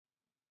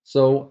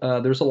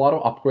There's a lot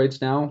of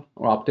upgrades now,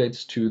 or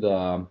updates to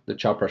the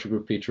Chow Pressure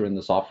Group feature in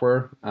the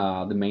software.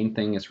 The main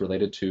thing is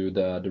related to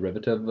the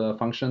derivative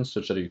functions,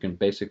 such that you can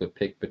basically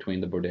pick between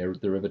the Bourdet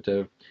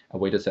derivative, a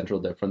weighted central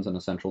difference, and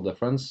a central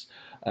difference.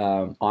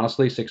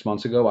 Honestly, 6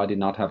 months ago, I did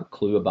not have a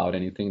clue about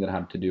anything that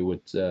had to do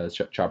with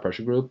Chow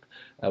Pressure Group.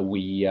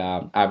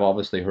 I've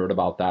obviously heard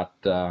about that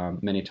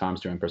many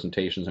times during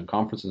presentations and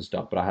conferences and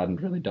stuff, but I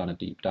hadn't really done a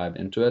deep dive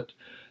into it.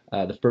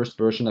 The first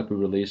version that we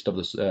released of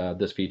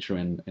this feature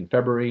in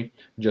February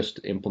just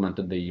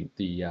implemented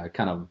the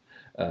kind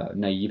of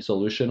naive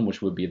solution,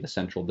 which would be the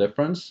central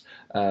difference.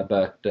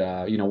 But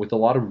with a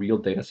lot of real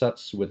data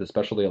sets, with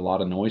especially a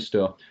lot of noise,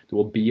 there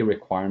will be a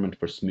requirement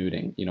for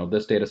smoothing.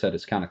 This data set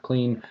is kind of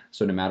clean,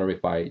 so no matter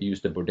if I use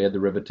the Bourdet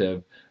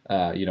derivative,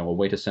 a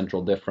weighted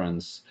central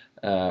difference,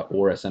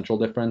 or a central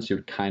difference,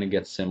 you'd kind of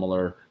get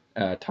similar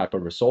type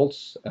of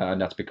results, and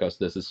that's because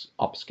this is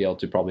upscaled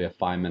to probably a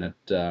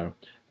 5-minute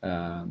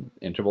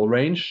interval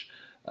range.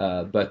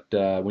 But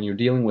when you're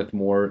dealing with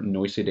more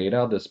noisy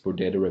data, this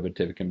Bourdet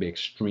derivative can be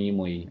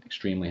extremely,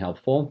 extremely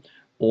helpful.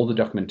 All the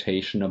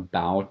documentation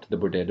about the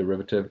Bourdet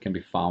derivative can be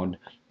found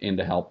in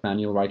the help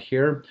manual right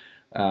here.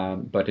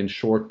 But in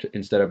short,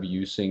 instead of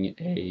using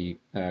a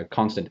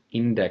constant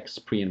index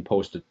pre and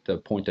post at the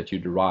point that you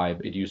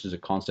derive, it uses a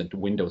constant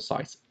window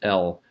size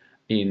L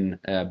in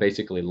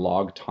basically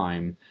log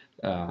time,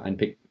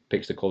 and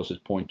picks the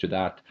closest point to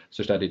that,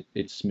 such that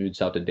it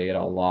smooths out the data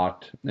a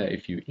lot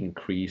if you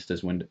increase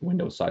this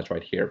window size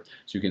right here.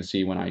 So you can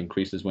see when I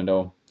increase this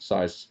window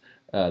size,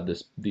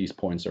 these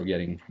points are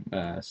getting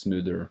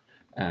smoother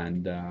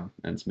and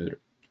smoother.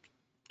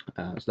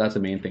 So that's the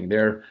main thing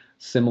there.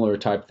 Similar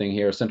type thing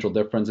here. Central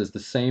difference is the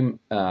same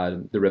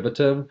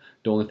derivative.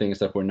 The only thing is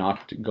that we're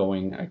not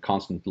going a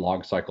constant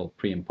log cycle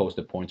pre and post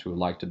the points we would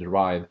like to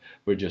derive.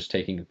 We're just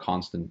taking a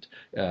constant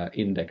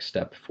index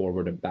step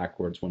forward and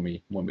backwards when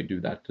we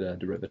do that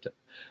derivative.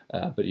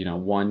 But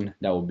one,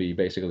 that will be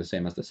basically the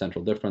same as the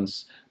central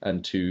difference,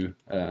 and two,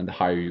 and the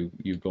higher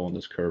you go on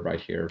this curve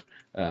right here,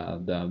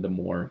 the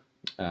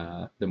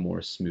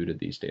more smoothed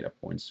these data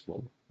points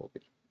will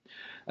be.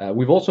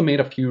 We've also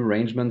made a few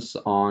arrangements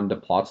on the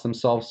plots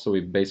themselves. So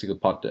we've basically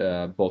put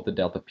both the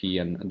delta P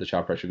and the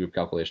Chow Pressure Group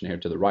calculation here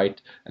to the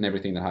right, and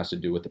everything that has to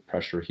do with the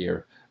pressure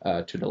here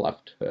to the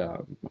left.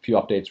 A few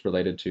updates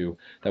related to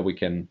that we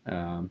can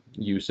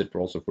use it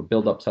for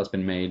buildups has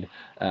been made,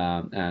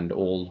 and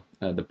all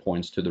the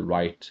points to the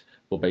right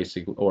will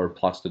basically, or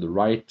plots to the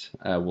right,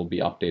 will be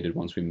updated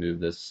once we move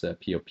this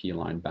POP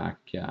line back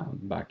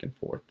and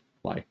forth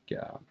like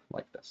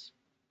this.